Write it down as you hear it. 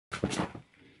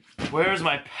Where's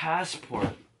my passport?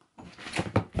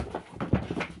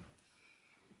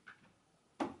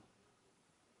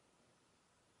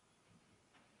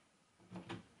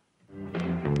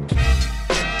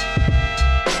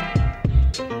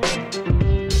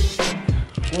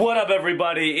 What up,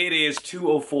 everybody? It is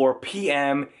 2:04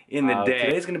 p.m. in the day.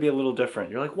 Today's gonna be a little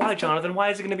different. You're like, why, Jonathan?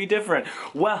 Why is it gonna be different?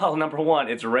 Well, number one,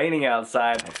 it's raining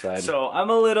outside. So I'm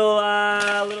a little,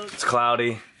 it's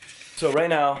cloudy. So right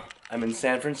now, I'm in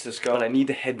San Francisco, and I need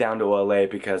to head down to LA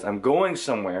because I'm going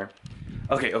somewhere.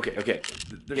 Okay,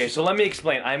 so let me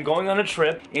explain. I'm going on a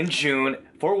trip in June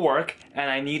for work, and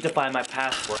I need to find my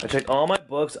passport. I checked all my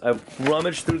books, I've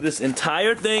rummaged through this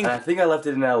entire thing, and I think I left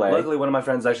it in LA. Luckily, one of my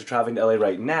friends is actually traveling to LA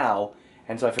right now,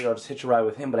 and so I figured I'll just hitch a ride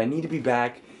with him, but I need to be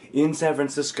back in San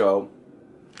Francisco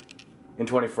in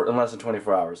less than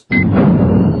 24 hours. I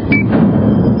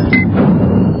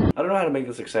don't know how to make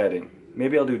this exciting.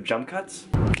 Maybe I'll do jump cuts?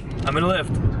 I'm in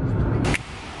Lyft.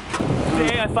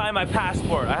 Today I find my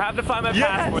passport. I have to find my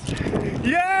passport.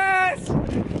 Yes!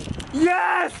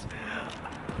 Yes!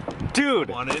 Dude,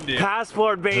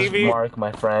 passport, baby. Mark,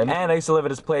 my friend. And I used to live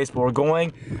at his place, but we're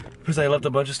going because I left a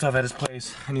bunch of stuff at his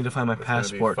place. I need to find my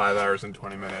passport. 5 hours and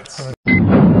 20 minutes.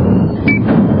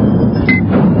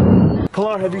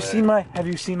 Pilar, have you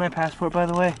seen my passport, by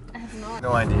the way? I have not.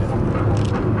 No idea.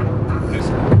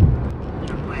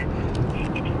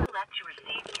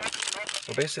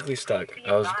 We're basically stuck.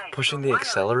 I was pushing the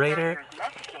accelerator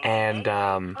and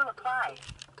the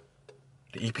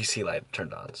EPC light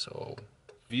turned on, so...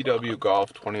 VW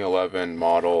Golf 2011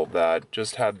 model that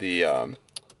just had the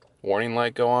warning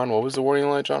light go on. What was the warning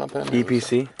light, Jonathan?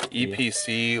 EPC?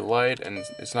 EPC light, and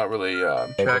it's not really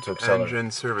check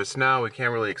engine service now. We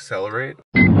can't really accelerate.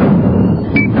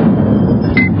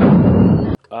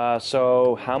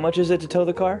 So how much is it to tow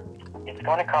the car? It's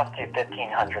going to cost you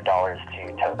 $1,500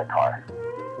 to tow the car.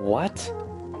 What?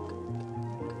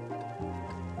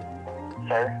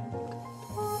 Sir?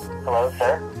 Hello,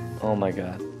 sir? Oh my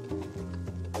god.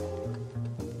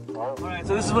 Hello? Alright,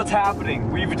 so this is what's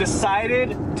happening. We've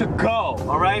decided to go.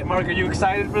 Alright, Mark, are you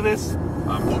excited for this?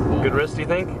 I'm hopeful. Good risk, do you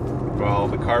think? Well,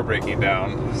 the car breaking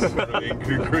down sort of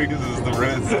increases the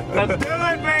risk. Let's do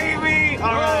it, baby!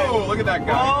 Alright. Oh, look at that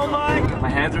guy. Oh my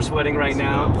hands are sweating right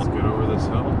now. Let's get over this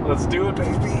hill. Let's do it,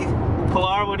 baby.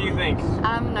 Pilar, what do you think?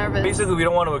 I'm nervous. Basically, we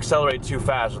don't want to accelerate too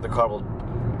fast or the car will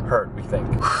hurt, we think.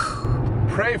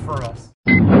 Pray for us.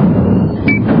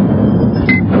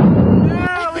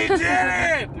 Yeah, we did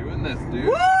it! Doing this, dude.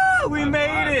 Woo! We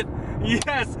made it!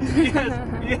 Yes!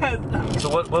 So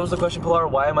what was the question, Pilar?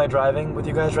 Why am I driving with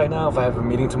you guys right now if I have a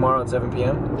meeting tomorrow at 7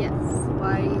 p.m.? Yes.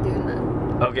 Why are you doing that?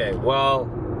 Okay, well,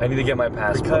 I need to get my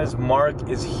passport. Because Mark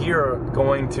is here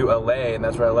going to LA and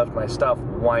that's where I left my stuff,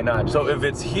 why not? So if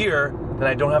it's here, then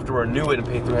I don't have to renew it and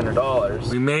pay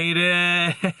 $300. We made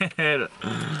it!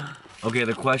 Okay,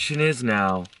 the question is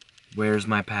now, where's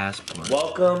my passport?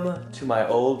 Welcome to my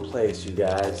old place, you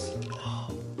guys.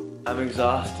 I'm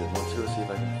exhausted. Let's go see if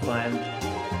I can find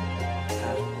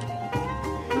passport.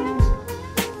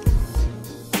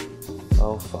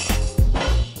 Oh, fuck.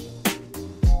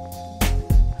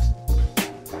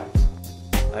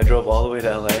 I drove all the way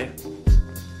to LA,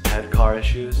 had car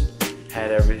issues,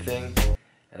 had everything,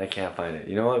 and I can't find it.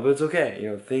 You know what? But it's okay. You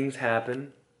know, things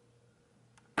happen.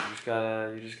 You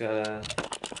just gotta.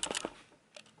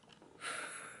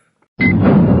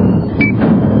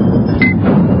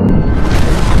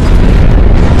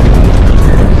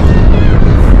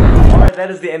 Alright,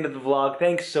 that is the end of the vlog.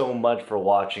 Thanks so much for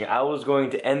watching. I was going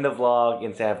to end the vlog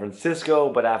in San Francisco,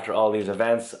 but after all these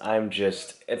events,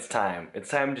 it's time. It's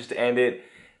time just to end it.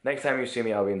 Next time you see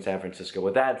me, I'll be in San Francisco.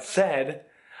 With that said,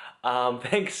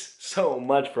 thanks so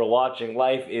much for watching.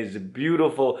 Life is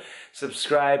beautiful.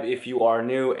 Subscribe if you are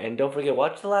new, and don't forget,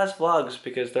 watch the last vlogs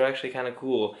because they're actually kind of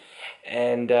cool.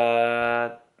 And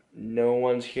no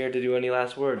one's here to do any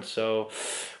last words. So,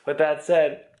 with that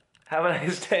said, have a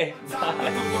nice day.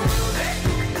 Bye.